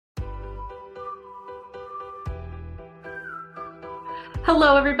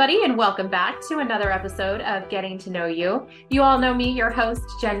Hello, everybody, and welcome back to another episode of Getting to Know You. You all know me, your host,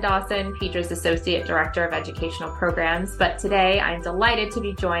 Jen Dawson, Pedra's Associate Director of Educational Programs. But today I'm delighted to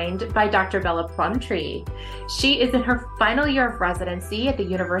be joined by Dr. Bella Plumptre. She is in her final year of residency at the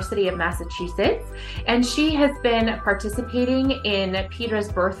University of Massachusetts, and she has been participating in Pedra's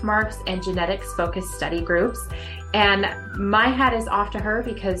birthmarks and genetics focused study groups. And my hat is off to her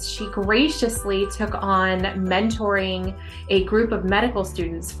because she graciously took on mentoring a group of medical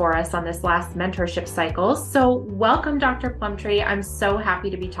students for us on this last mentorship cycle. So welcome, Dr. Plumptre. I'm so happy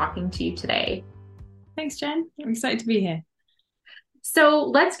to be talking to you today. Thanks, Jen. I'm excited to be here. So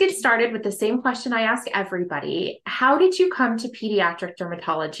let's get started with the same question I ask everybody. How did you come to pediatric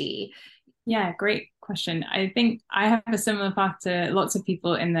dermatology? Yeah, great question. I think I have a similar path to lots of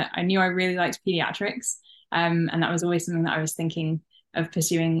people in that I knew I really liked pediatrics. And that was always something that I was thinking of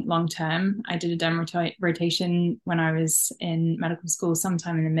pursuing long term. I did a derm rotation when I was in medical school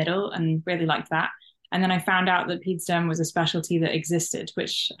sometime in the middle and really liked that. And then I found out that peds derm was a specialty that existed,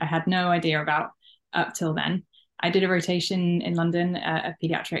 which I had no idea about up till then. I did a rotation in London at a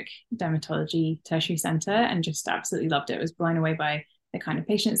pediatric dermatology tertiary centre and just absolutely loved it. I was blown away by the kind of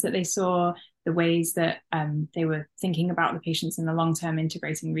patients that they saw, the ways that they were thinking about the patients in the long term,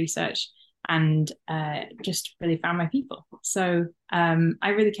 integrating research, and just really found my people. So I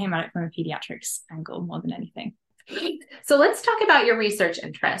really came at it from a pediatrics angle more than anything. So let's talk about your research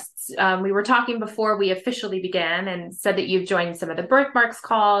interests. We were talking before we officially began and said that you've joined some of the birthmarks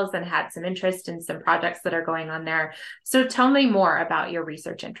calls and had some interest in some projects that are going on there. So tell me more about your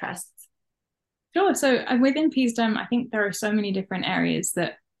research interests. Sure. So within PSDEM, I think there are so many different areas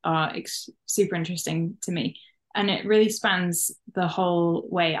that are super interesting to me. And it really spans the whole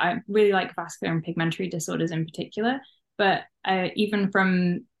way. I really like vascular and pigmentary disorders in particular, but even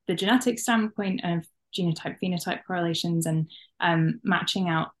from the genetic standpoint of genotype phenotype correlations and matching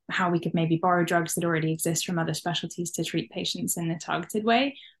out how we could maybe borrow drugs that already exist from other specialties to treat patients in a targeted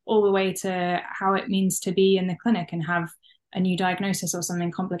way, all the way to how it means to be in the clinic and have a new diagnosis or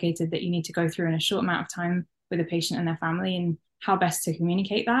something complicated that you need to go through in a short amount of time with a patient and their family, and how best to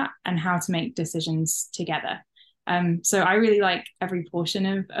communicate that and how to make decisions together. So I really like every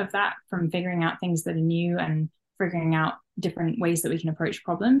portion of that, from figuring out things that are new and figuring out different ways that we can approach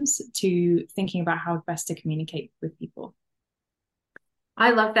problems to thinking about how best to communicate with people. I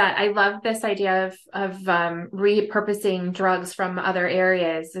love that. I love this idea of repurposing drugs from other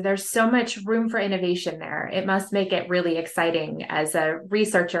areas. There's so much room for innovation there. It must make it really exciting as a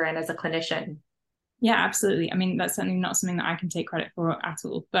researcher and as a clinician. Yeah, absolutely. I mean, that's certainly not something that I can take credit for at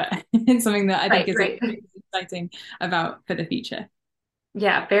all, but it's something that I think is Right. exciting about for the future.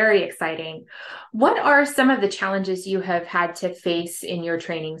 Yeah, very exciting. What are some of the challenges you have had to face in your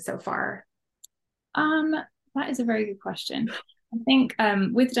training so far? Um, that is a very good question. I think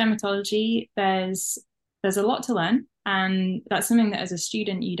with dermatology, there's a lot to learn, and that's something that as a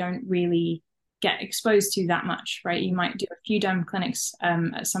student you don't really get exposed to that much, right? You might do a few derm clinics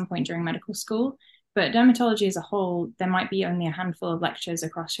at some point during medical school, but dermatology as a whole, there might be only a handful of lectures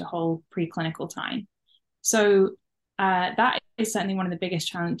across your whole preclinical time. So that is certainly one of the biggest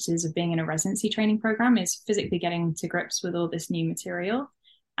challenges of being in a residency training program, is physically getting to grips with all this new material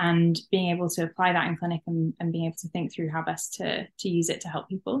and being able to apply that in clinic, and being able to think through how best to use it to help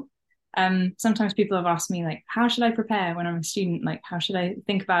people. Sometimes people have asked me, like, how should I prepare when I'm a student? Like, how should I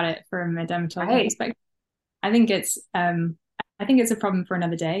think about it from a dermatology Right. perspective? I think it's I think it's a problem for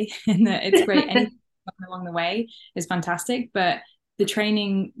another day, in that it's great. Anything along the way is fantastic, but the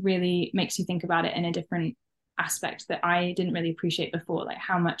training really makes you think about it in a different aspect that I didn't really appreciate before, like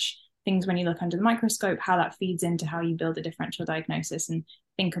how much things, when you look under the microscope, how that feeds into how you build a differential diagnosis and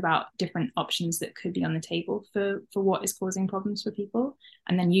think about different options that could be on the table for what is causing problems for people,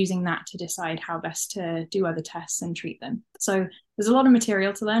 and then using that to decide how best to do other tests and treat them. So there's a lot of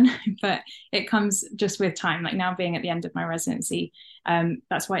material to learn, but it comes just with time. Like now, being at the end of my residency,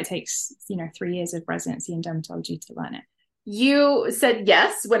 that's why it takes 3 years of residency in dermatology to learn it. You said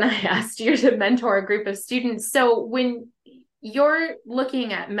yes when I asked you to mentor a group of students. So when you're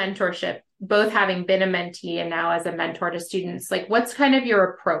looking at mentorship, both having been a mentee and now as a mentor to students, like what's kind of your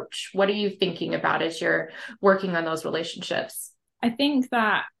approach? What are you thinking about as you're working on those relationships? I think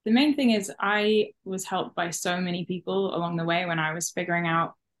that the main thing is I was helped by so many people along the way when I was figuring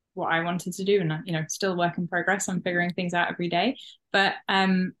out what I wanted to do, and still work in progress. I'm figuring things out every day, but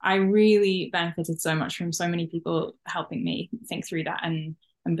I really benefited so much from so many people helping me think through that and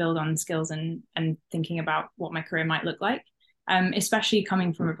build on skills and thinking about what my career might look like. Especially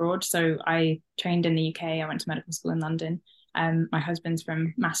coming from abroad. So I trained in the UK. I went to medical school in London. My husband's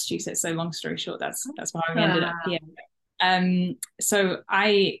from Massachusetts, so long story short, that's why we ended up here. So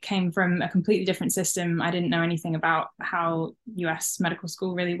I came from a completely different system. I didn't know anything about how US medical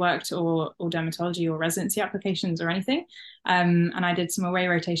school really worked, or dermatology or residency applications or anything. And I did some away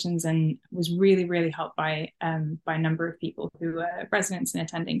rotations and was really, really helped by a number of people who were residents and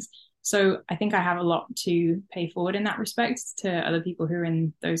attendings. So I think I have a lot to pay forward in that respect to other people who are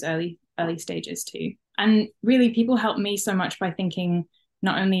in those early stages too. And really, people help me so much by thinking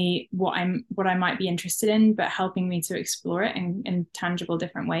not only what I might be interested in, but helping me to explore it in tangible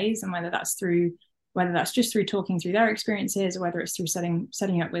different ways. And whether that's just through talking through their experiences, or whether it's through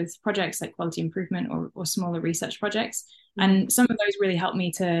setting up with projects like quality improvement, or smaller research projects. Mm-hmm. And some of those really help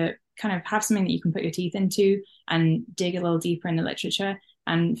me to kind of have something that you can put your teeth into and dig a little deeper in the literature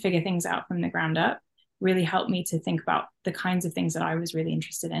and figure things out from the ground up. Really helped me to think about the kinds of things that I was really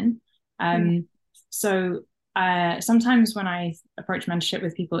interested in. So sometimes when I approach mentorship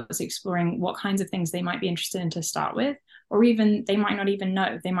with people, it's exploring what kinds of things they might be interested in to start with, or even they might not even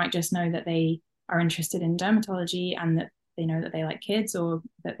know. They might just know that they are interested in dermatology, and that they know that they like kids, or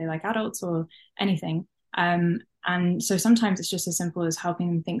that they like adults, or anything. And so sometimes it's just as simple as helping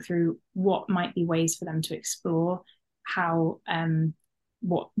them think through what might be ways for them to explore how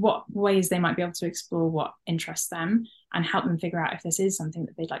what ways they might be able to explore what interests them, and help them figure out if this is something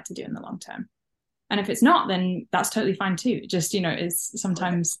that they'd like to do in the long term. And if it's not, then that's totally fine too. Just, it's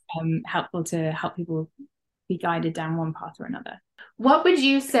sometimes helpful to help people be guided down one path or another. What would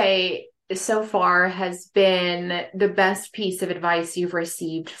you say so far has been the best piece of advice you've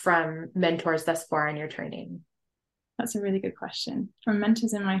received from mentors thus far in your training? That's a really good question. From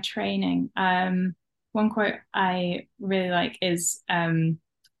mentors in my training, one quote I really like is,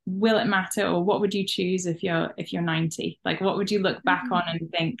 will it matter, or what would you choose if you're 90? Like, what would you look back on and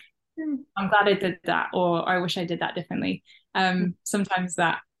think, I'm glad I did that, or I wish I did that differently. Sometimes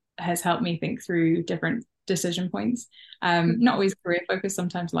that has helped me think through different decision points. Not always career focused,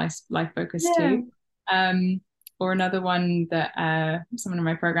 sometimes life focused too. Or another one that someone in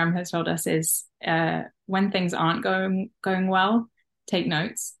my program has told us is, when things aren't going well, take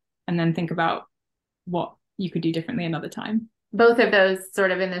notes and then think about what you could do differently another time. Both of those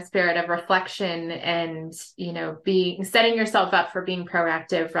sort of in the spirit of reflection and, setting yourself up for being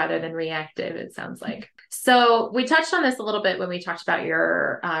proactive rather than reactive, it sounds like. So we touched on this a little bit when we talked about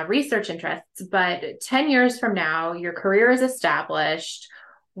your research interests, but 10 years from now, your career is established.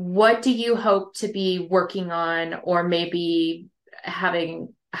 What do you hope to be working on, or maybe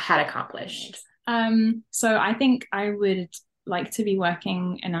having had accomplished? So I think I would like to be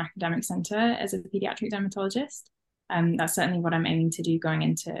working in an academic center as a pediatric dermatologist. That's certainly what I'm aiming to do going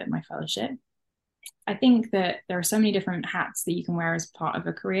into my fellowship. I think that there are so many different hats that you can wear as part of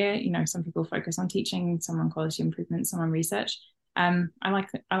a career. Some people focus on teaching, some on quality improvement, some on research. I like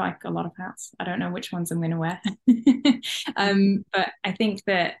a lot of hats. I don't know which ones I'm going to wear. But I think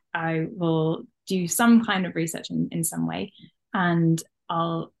that I will do some kind of research in some way. And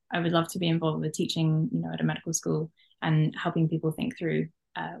I would love to be involved with teaching, at a medical school, and helping people think through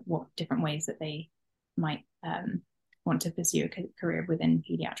what different ways that they might want to pursue a career within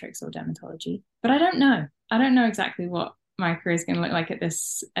pediatrics or dermatology. But I don't know exactly what my career is going to look like at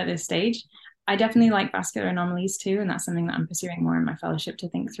this stage. I definitely like vascular anomalies too, and that's something that I'm pursuing more in my fellowship to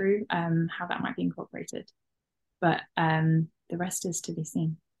think through how that might be incorporated. But the rest is to be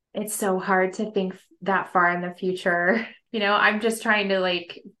seen. It's so hard to think that far in the future. I'm just trying to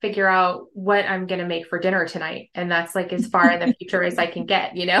figure out what I'm going to make for dinner tonight. And that's as far in the future as I can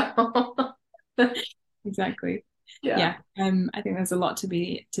get, Exactly. Yeah. I think there's a lot to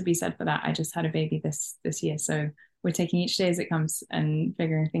be said for that. I just had a baby this year, so we're taking each day as it comes and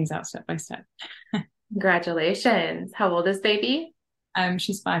figuring things out step by step. Congratulations. How old is baby?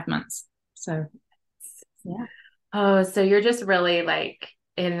 She's 5 months. So yeah. Oh, so you're just really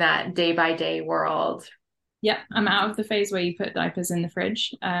in that day by day world. Yeah, I'm out of the phase where you put diapers in the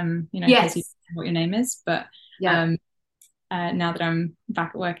fridge, yes, because you know what your name is. But now that I'm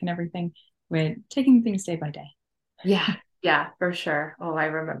back at work and everything, we're taking things day by day. Yeah, for sure. Oh, I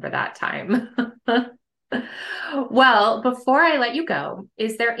remember that time. Well, before I let you go,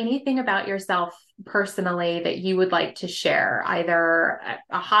 is there anything about yourself personally that you would like to share? Either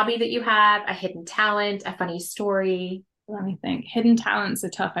a hobby that you have, a hidden talent, a funny story? Let me think. Hidden talents are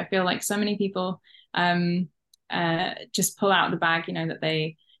tough. I feel like so many people just pull out the bag,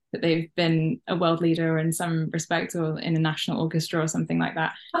 that they've been a world leader in some respect, or in a national orchestra or something like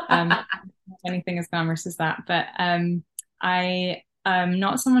that. Anything as glamorous as that. But I am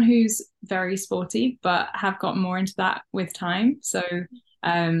not someone who's very sporty, but have got more into that with time. So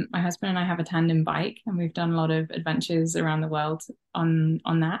my husband and I have a tandem bike, and we've done a lot of adventures around the world on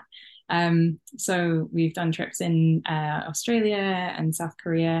that. So we've done trips in Australia and South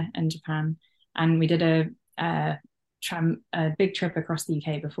Korea and Japan, and we did a big trip across the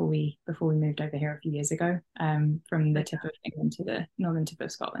UK before we moved over here a few years ago, from the tip of England to the northern tip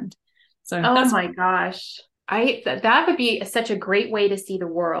of Scotland. So oh my gosh. That would be such a great way to see the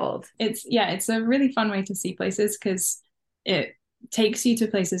world. It's a really fun way to see places because it takes you to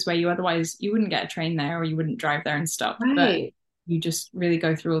places where you wouldn't get a train there, or you wouldn't drive there and stop. Right. But you just really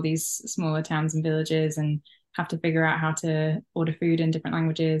go through all these smaller towns and villages and have to figure out how to order food in different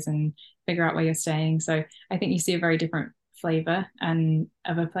languages and figure out where you're staying. So I think you see a very different flavor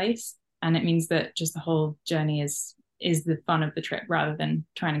of a place. And it means that just the whole journey is the fun of the trip rather than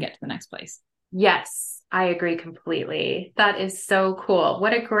trying to get to the next place. Yes, I agree completely. That is so cool.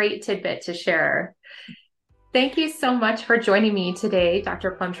 What a great tidbit to share. Thank you so much for joining me today,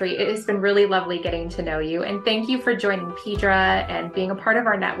 Dr. Plumptre. It has been really lovely getting to know you. And thank you for joining Pedra and being a part of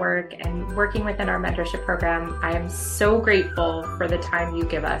our network and working within our mentorship program. I am so grateful for the time you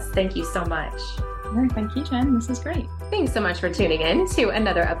give us. Thank you so much. No, thank you, Jen. This is great. Thanks so much for tuning in to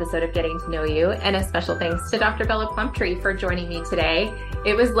another episode of Getting to Know You. And a special thanks to Dr. Bella Plumptre for joining me today.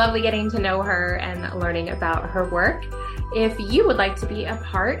 It was lovely getting to know her and learning about her work. If you would like to be a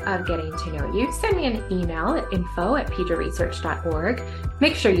part of Getting to Know You, send me an email at info@pedraresearch.org.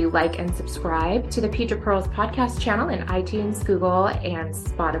 Make sure you like and subscribe to the Pedra Pearls podcast channel in iTunes, Google, and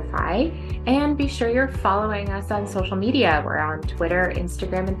Spotify. And be sure you're following us on social media. We're on Twitter,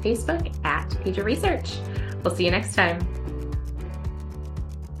 Instagram, and Facebook at Pedra Research. We'll see you next time.